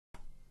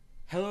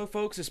Hello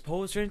folks, it's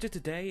Polis.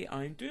 Today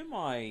I'm doing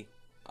my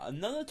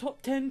another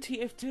top 10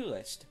 TF2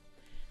 list.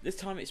 This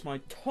time it's my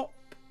top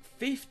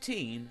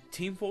 15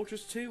 Team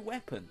Fortress 2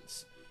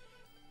 weapons.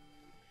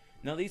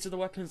 Now these are the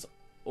weapons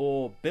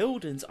or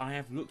buildings I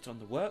have looked on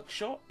the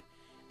workshop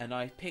and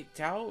I picked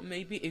out,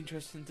 may be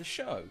interesting to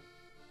show.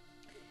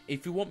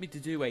 If you want me to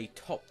do a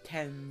top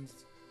 10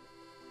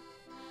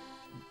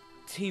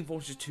 Team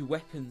Fortress 2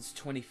 weapons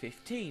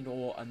 2015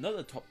 or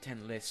another top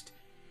 10 list,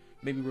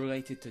 maybe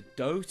related to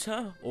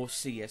Dota or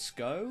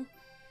CSGO,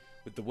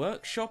 with the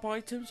workshop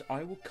items,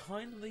 I will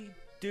kindly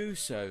do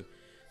so.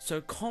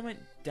 So comment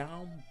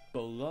down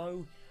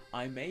below.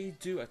 I may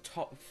do a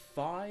top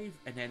 5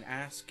 and then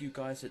ask you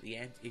guys at the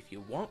end if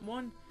you want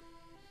one.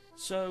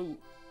 So,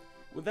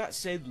 with that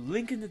said,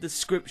 link in the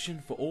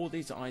description for all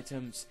these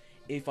items.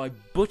 If I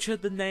butcher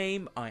the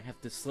name, I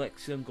have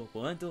dyslexia and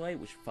global learning delay,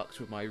 which fucks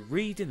with my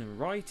reading and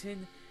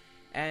writing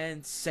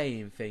and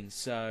saying things.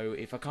 So,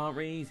 if I can't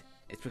read,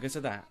 it's because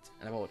of that,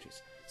 and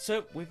apologies.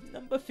 So, with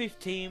number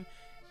 15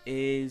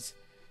 is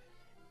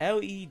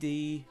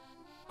LED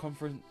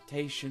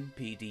Construction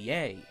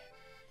PDA.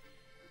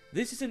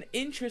 This is an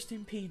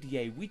interesting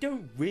PDA. We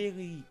don't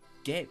really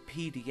get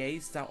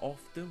PDAs that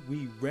often.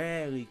 We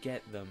rarely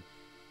get them.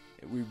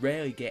 We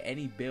rarely get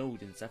any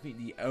buildings. I think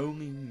the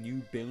only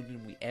new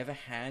building we ever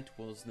had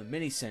was the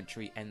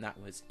Mini-Sentry, and that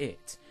was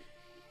it.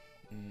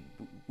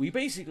 We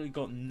basically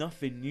got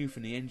nothing new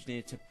from the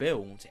engineer to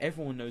build.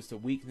 Everyone knows the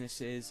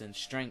weaknesses and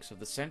strengths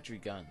of the Sentry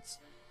guns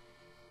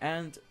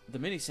and the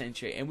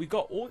Mini-Sentry, and we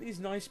got all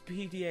these nice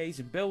PDAs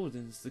and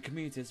buildings the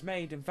community has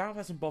made, and Valve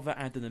hasn't bothered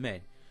adding them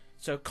in.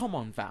 So come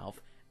on, Valve,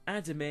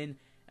 add them in,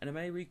 and I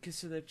may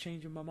reconsider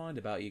changing my mind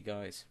about you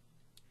guys.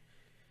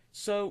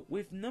 So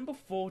with number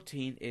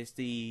 14 is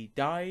the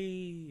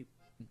D.I.Y.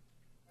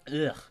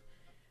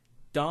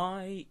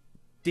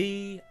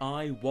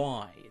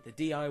 The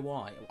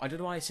D.I.Y. I don't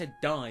know why I said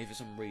die for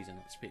some reason.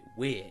 It's a bit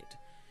weird.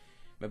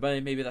 But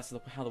maybe that's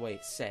how the way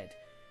it's said.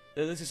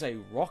 This is a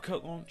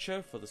rocket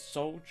launcher for the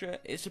soldier.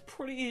 It's a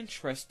pretty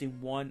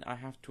interesting one, I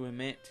have to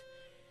admit.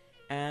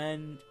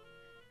 And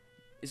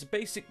it's a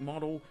basic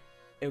model.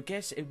 I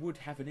guess it would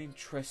have an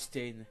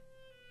interesting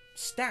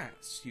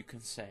stats, you can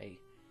say.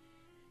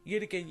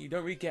 Yet again, you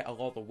don't really get a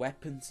lot of the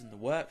weapons in the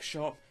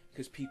workshop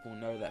because people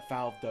know that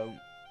Valve don't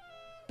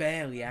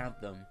barely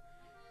add them.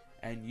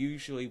 And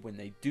usually when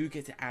they do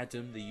get to add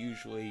them, they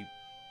usually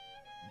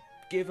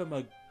give them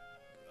a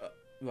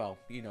well,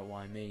 you know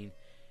what I mean.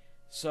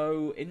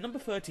 So in number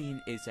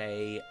 13 is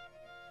a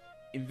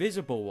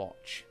invisible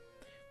watch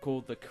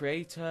called the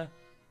Creator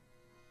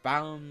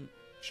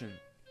Blanche.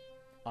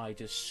 I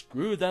just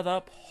screwed that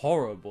up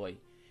horribly.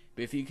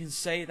 But if you can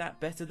say that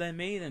better than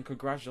me, then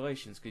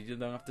congratulations, because you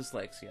don't have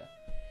dyslexia.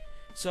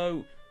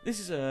 So this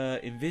is a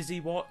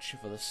Invisi watch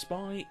for the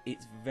spy.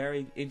 It's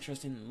very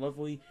interesting and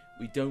lovely.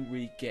 We don't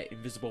really get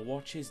invisible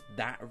watches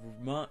that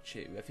much.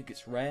 I think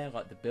it's rare,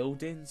 like the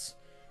buildings.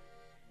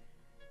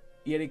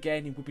 Yet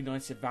again, it would be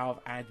nice if Valve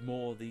add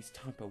more of these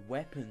type of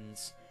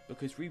weapons,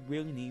 because we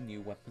really need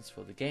new weapons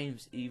for the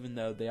games, even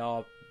though they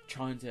are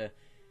trying to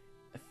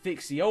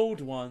fix the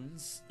old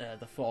ones.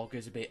 The fog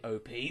is a bit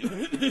OP.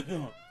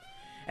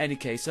 Any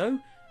case, so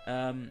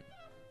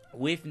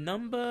with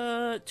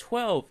number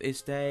 12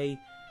 is the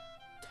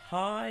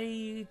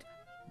Tidebringer.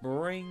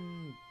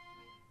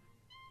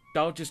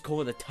 I'll just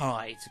call it the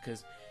Tide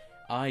because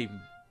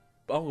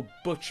I'll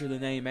butcher the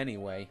name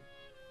anyway.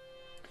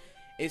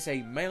 It's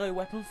a melee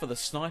weapon for the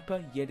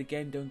sniper. Yet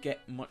again, don't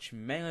get much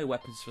melee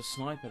weapons for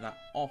sniper that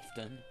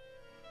often.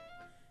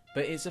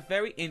 But it's a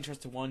very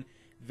interesting one,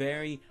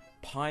 very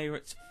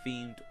pirate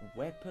themed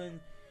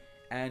weapon,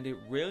 and it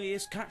really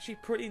is actually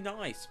pretty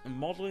nice. And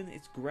modeling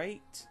is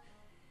great.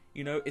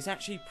 You know, it's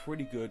actually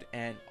pretty good,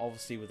 and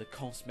obviously with the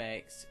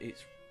cosmetics,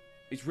 it's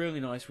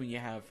really nice when you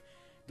have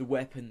the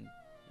weapon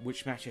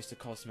which matches the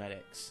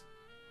cosmetics,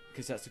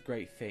 because that's a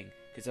great thing,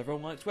 because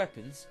everyone likes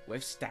weapons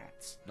with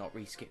stats, not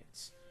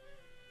reskins.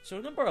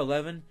 So number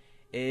 11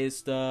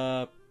 is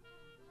the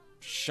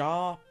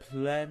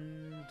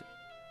Shrapnel.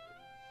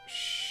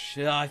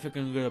 I think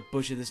I'm going to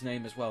butcher this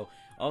name as well.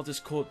 I'll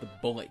just call it the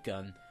bullet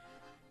gun.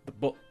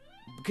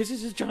 Because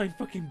it's a giant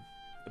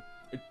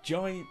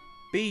giant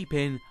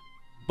beeping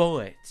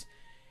bullet,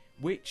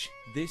 which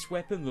this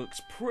weapon looks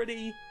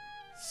pretty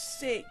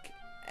sick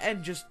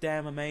and just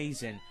damn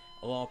amazing.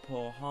 A lot of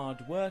poor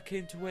hard work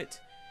into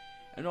it,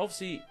 and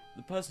obviously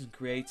the person who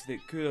created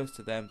it, kudos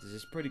to them. This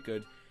is pretty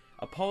good.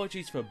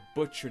 Apologies for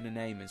butchering the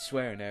name and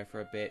swearing there for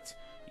a bit.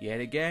 Yet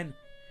again,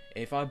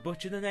 if I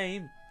butcher the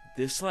name,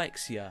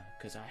 dyslexia,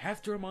 because I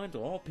have to remind a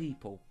lot of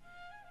people.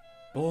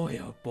 Boy,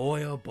 oh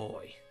boy, oh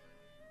boy.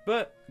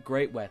 But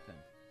great weapon.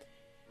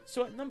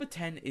 So at number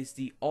 10 is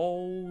the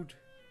Old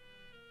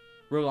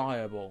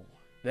Reliable.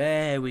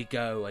 There we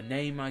go, a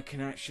name I can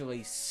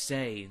actually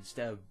say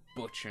instead of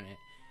butchering it.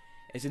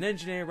 It's an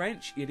engineer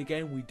wrench. Yet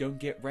again, we don't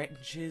get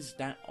wrenches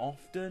that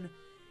often,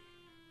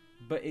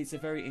 but it's a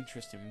very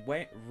interesting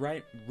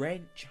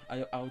wrench.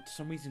 I for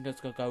some reason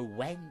just gonna go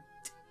went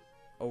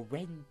or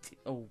rent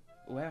or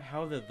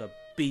how the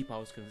beep I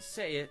was gonna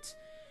say it.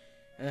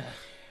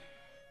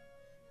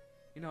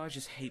 You know, I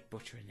just hate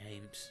butchering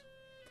names.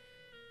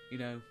 You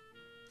know,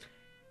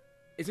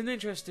 it's an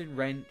interesting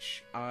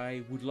wrench.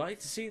 I would like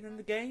to see it in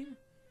the game.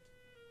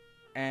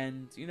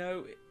 And, you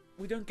know,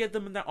 we don't get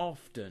them that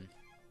often.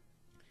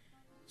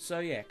 So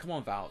yeah, come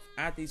on Valve,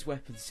 add these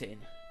weapons in.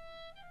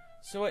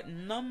 So at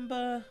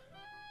number,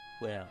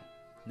 well,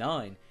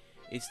 9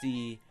 is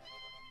the,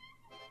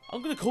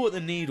 I'm going to call it the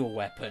needle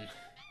weapon.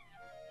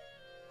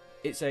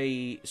 It's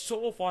a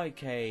sort of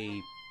like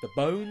the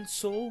bone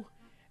saw,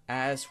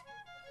 as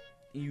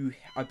you,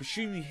 I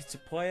presume you hit a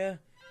player,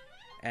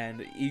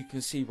 and you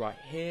can see right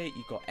here,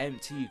 you got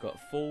empty, you got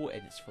full,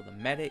 and it's for the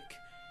medic.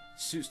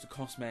 Suits the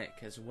cosmetic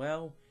as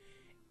well.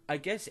 I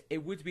guess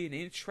it would be an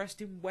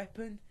interesting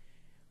weapon.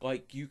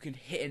 Like, you can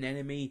hit an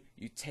enemy,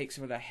 you take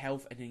some of their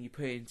health, and then you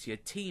put it into your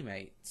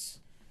teammates.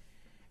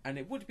 And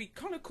it would be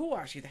kind of cool,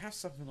 actually, to have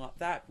something like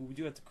that. But we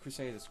do have the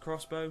Crusader's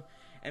crossbow,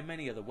 and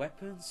many other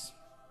weapons.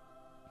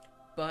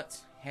 But,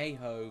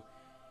 hey-ho,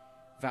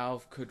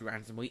 Valve could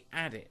randomly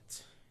add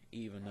it,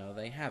 even though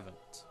they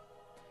haven't.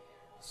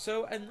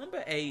 So, at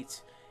number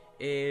 8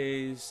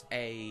 is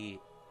a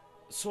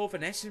sort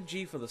of an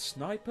SMG for the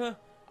sniper.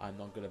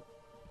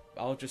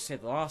 I'll just say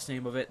the last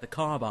name of it, the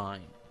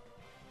Carbine.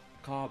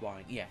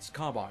 Carbine, yes,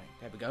 Carbine.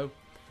 There we go.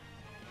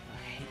 I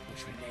hate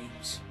butchering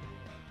names.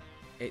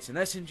 It's an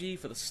SMG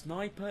for the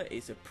sniper.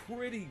 It's a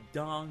pretty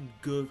darn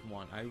good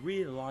one. I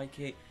really like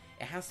it.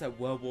 It has that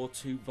World War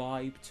II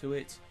vibe to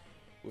it,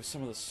 with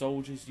some of the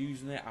soldiers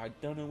using it. I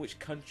don't know which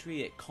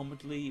country it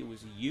commonly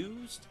was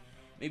used.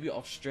 Maybe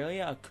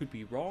Australia, I could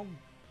be wrong,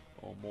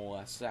 or more or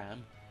less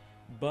am.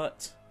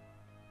 But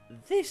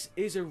this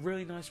is a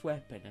really nice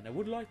weapon, and I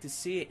would like to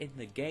see it in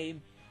the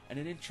game, and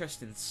an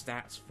interesting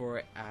stats for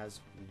it as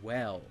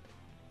well.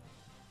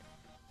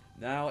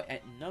 Now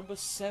at number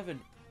 7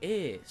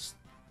 is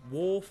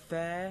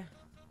Warfare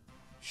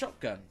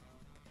Shotgun,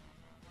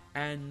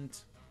 and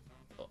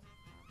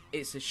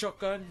it's a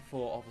shotgun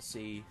for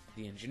obviously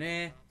the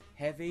engineer,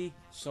 heavy,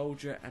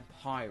 soldier, and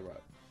pyro.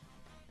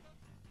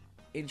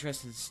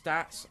 Interesting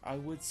stats, I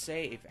would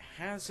say, if it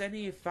has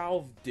any, if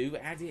Valve do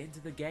add it into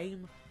the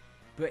game,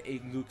 but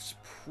it looks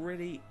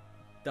pretty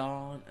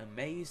darn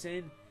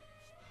amazing.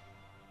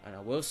 And I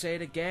will say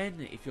it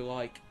again, if you're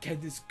like,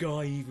 can this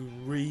guy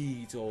even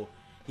read, or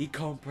he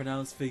can't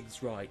pronounce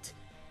things right,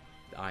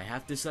 I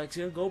have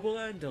dyslexia and global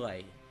learning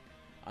delay.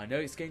 I know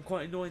it's getting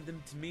quite annoying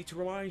to me to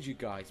remind you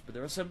guys, but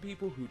there are some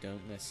people who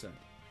don't listen.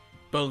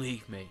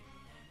 Believe me.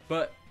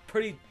 But,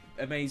 pretty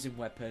amazing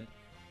weapon.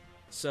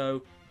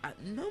 So,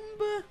 at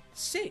number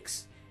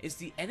 6 is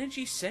the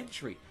Energy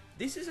Sentry.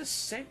 This is a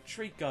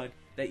sentry gun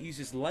that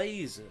uses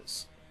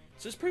lasers.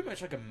 So it's pretty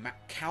much like a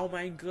cow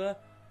mangler,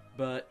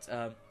 but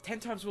 10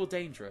 times more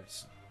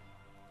dangerous.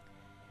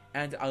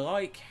 And I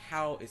like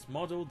how it's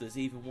modelled. There's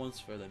even ones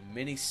for the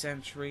mini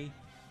Sentry.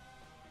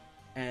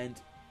 And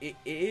it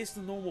is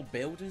the normal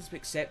buildings,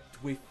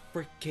 except with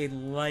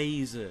freaking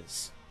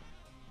lasers.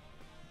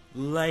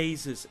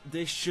 Lasers.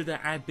 This should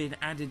have been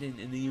added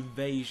in the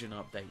Invasion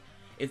update.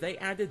 If they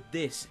added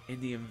this in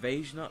the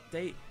Invasion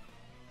update,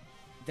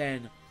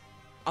 then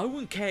I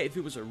wouldn't care if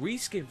it was a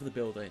reskin for the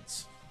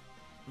buildings.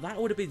 That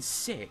would have been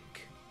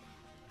sick.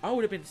 I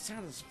would have been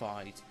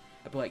satisfied.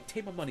 I'd be like,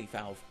 take my money,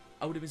 Valve.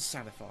 I would have been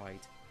satisfied.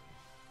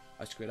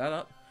 I screwed that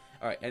up.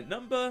 Alright, and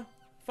number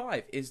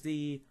 5 is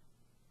the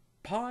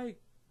Piccolo.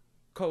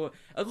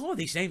 A lot of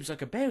these names I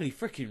can barely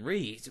freaking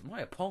read.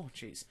 My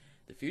apologies.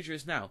 The future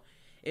is now.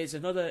 It's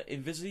another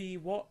Invisi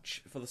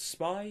watch for the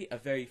spy. A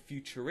very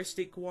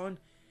futuristic one.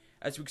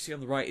 As we can see on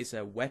the right is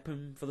a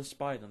weapon for the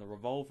spy and a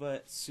revolver.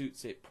 It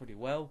suits it pretty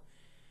well.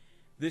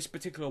 This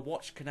particular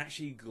watch can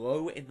actually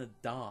glow in the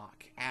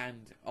dark,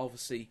 and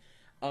obviously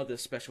other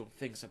special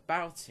things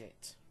about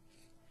it.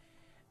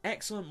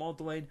 Excellent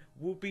modelling.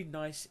 Would be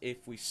nice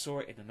if we saw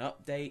it in an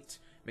update.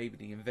 Maybe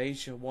the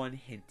Invasion one,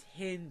 hint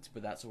hint,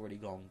 but that's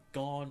already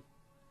gone.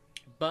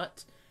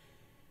 But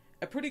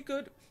a pretty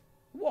good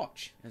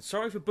watch. And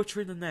sorry for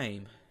butchering the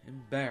name.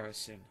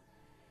 Embarrassing.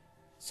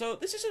 So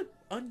this is an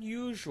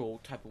unusual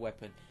type of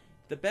weapon.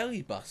 The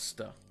Belly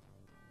Buster.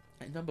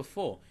 At number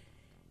 4.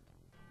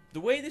 The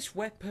way this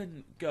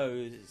weapon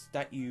goes is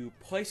that you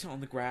place it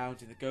on the ground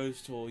and it goes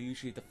for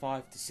usually the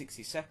 5 to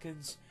 60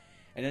 seconds.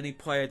 And any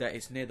player that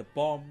is near the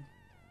bomb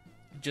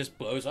just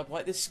blows up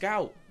like this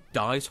scout.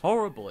 Dies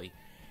horribly.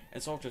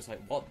 And Soldier's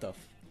like, what the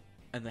f...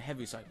 And the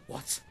Heavy's like,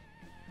 what?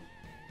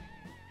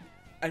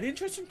 An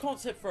interesting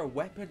concept for a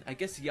weapon. I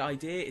guess the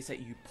idea is that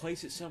you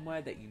place it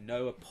somewhere that you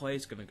know a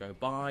player's going to go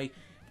by.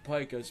 The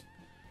player goes...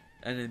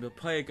 And then the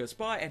player goes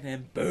by and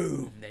then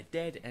boom, they're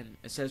dead. And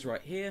it says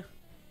right here,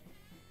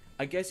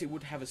 I guess it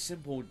would have a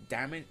simple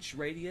damage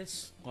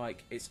radius,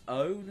 like its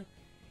own,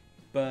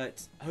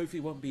 but hopefully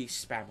it won't be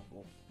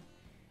spammable.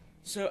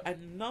 So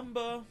at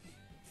number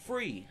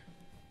 3,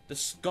 the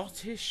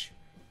Scottish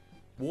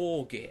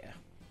Wargear.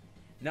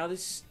 Now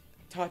this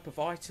type of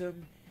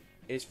item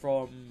is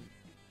from,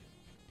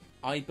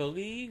 I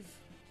believe,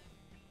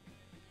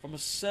 from a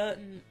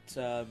certain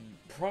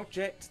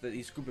project that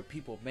these group of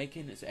people are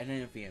making. It's an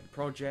NVM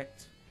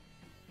project,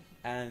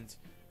 and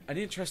An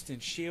interesting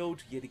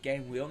shield. Yet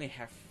again, we only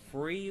have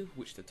 3,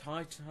 which the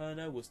Tide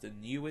Turner was the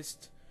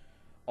newest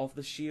of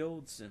the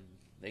shields, and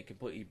they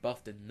completely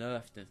buffed and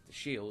nerfed into the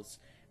shields.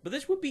 But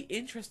this would be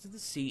interesting to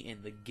see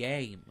in the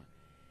game.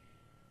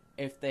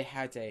 If they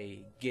had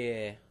a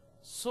gear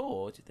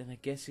sword, then I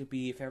guess it would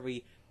be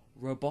very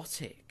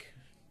robotic,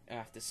 I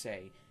have to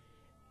say.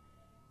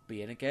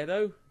 Being a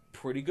ghetto,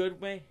 pretty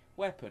good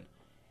weapon.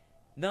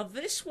 Now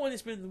this one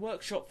has been in the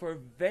workshop for a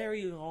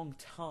very long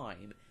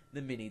time,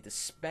 the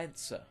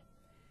Mini-Dispenser.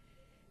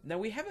 Now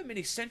we have a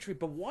Mini-Sentry,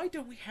 but why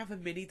don't we have a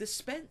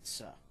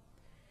Mini-Dispenser?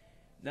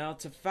 Now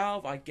to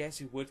Valve, I guess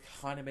it would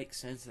kind of make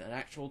sense that an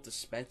actual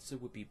dispenser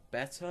would be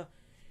better,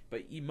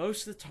 but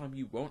most of the time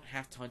you won't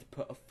have time to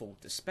put a full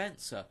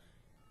dispenser.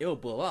 It'll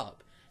blow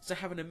up. So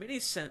having a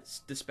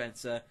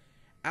Mini-Dispenser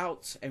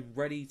out and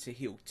ready to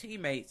heal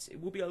teammates,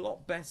 it will be a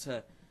lot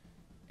better.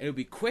 It'll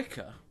be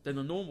quicker than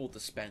a normal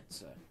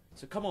dispenser.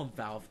 So come on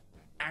Valve,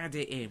 add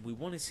it in. We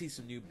want to see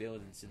some new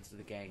buildings into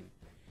the game.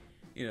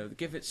 You know,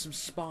 give it some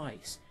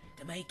spice,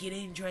 to make it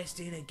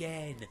interesting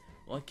again,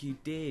 like you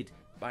did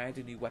by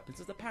adding new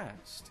weapons of the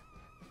past.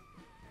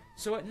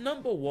 So at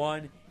number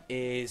 1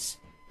 is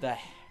the...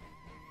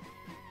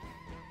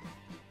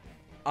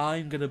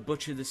 I'm going to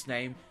butcher this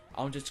name.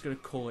 I'm just going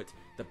to call it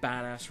the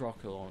Badass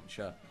Rocket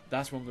Launcher.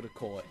 That's what I'm going to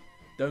call it.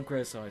 Don't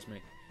criticize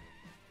me.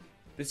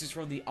 This is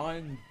from the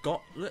Iron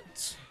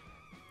Gauntlet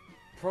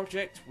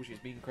project, which is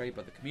being created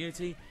by the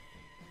community.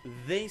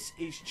 This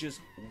is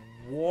just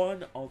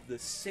one of the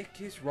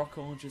sickest rocket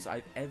launchers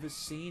I've ever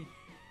seen.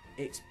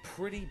 It's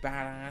pretty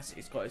badass.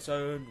 It's got its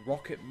own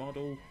rocket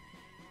model.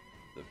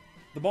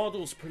 The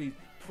model's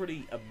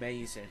pretty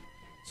amazing.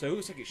 So it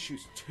looks like it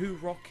shoots 2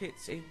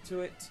 rockets into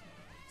it.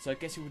 So I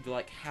guess it would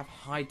like have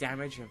high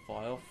damage and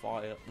fire.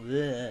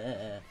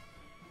 Bleh.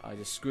 I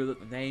just screwed up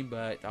the name,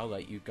 but I'll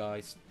let you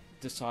guys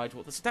decide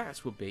what the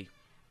stats would be.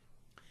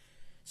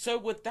 So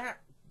with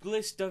that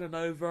list done and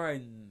over,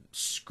 and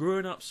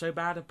screwing up so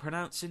bad at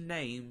pronouncing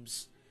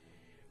names,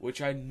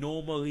 which I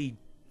normally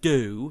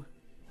do,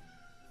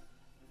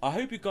 I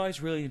hope you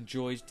guys really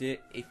enjoyed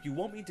it. If you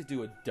want me to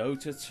do a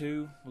Dota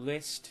 2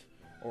 list,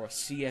 or a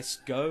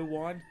CSGO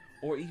one,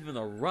 or even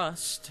a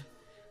Rust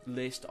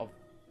list of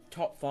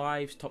top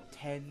 5s, top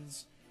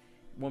 10s,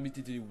 want me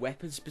to do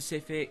weapon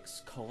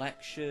specifics,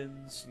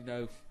 collections, you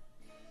know,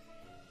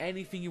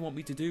 anything you want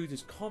me to do,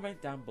 just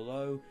comment down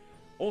below.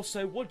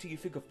 Also, what do you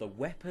think of the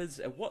weapons,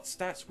 and what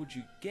stats would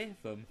you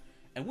give them,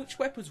 and which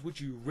weapons would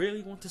you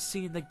really want to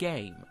see in the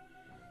game?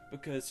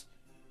 Because,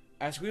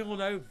 as we all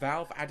know,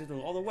 Valve added a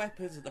lot of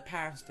weapons in the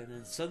past, and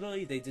then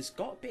suddenly they just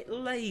got a bit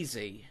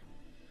lazy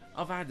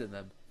of adding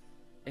them.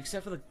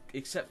 Except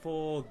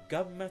for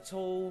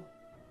gunmetal.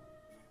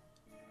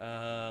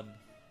 That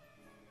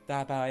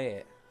about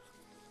it.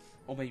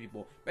 Or maybe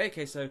more. But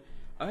okay, so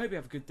I hope you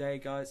have a good day,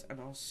 guys, and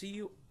I'll see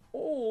you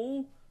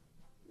all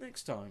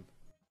next time.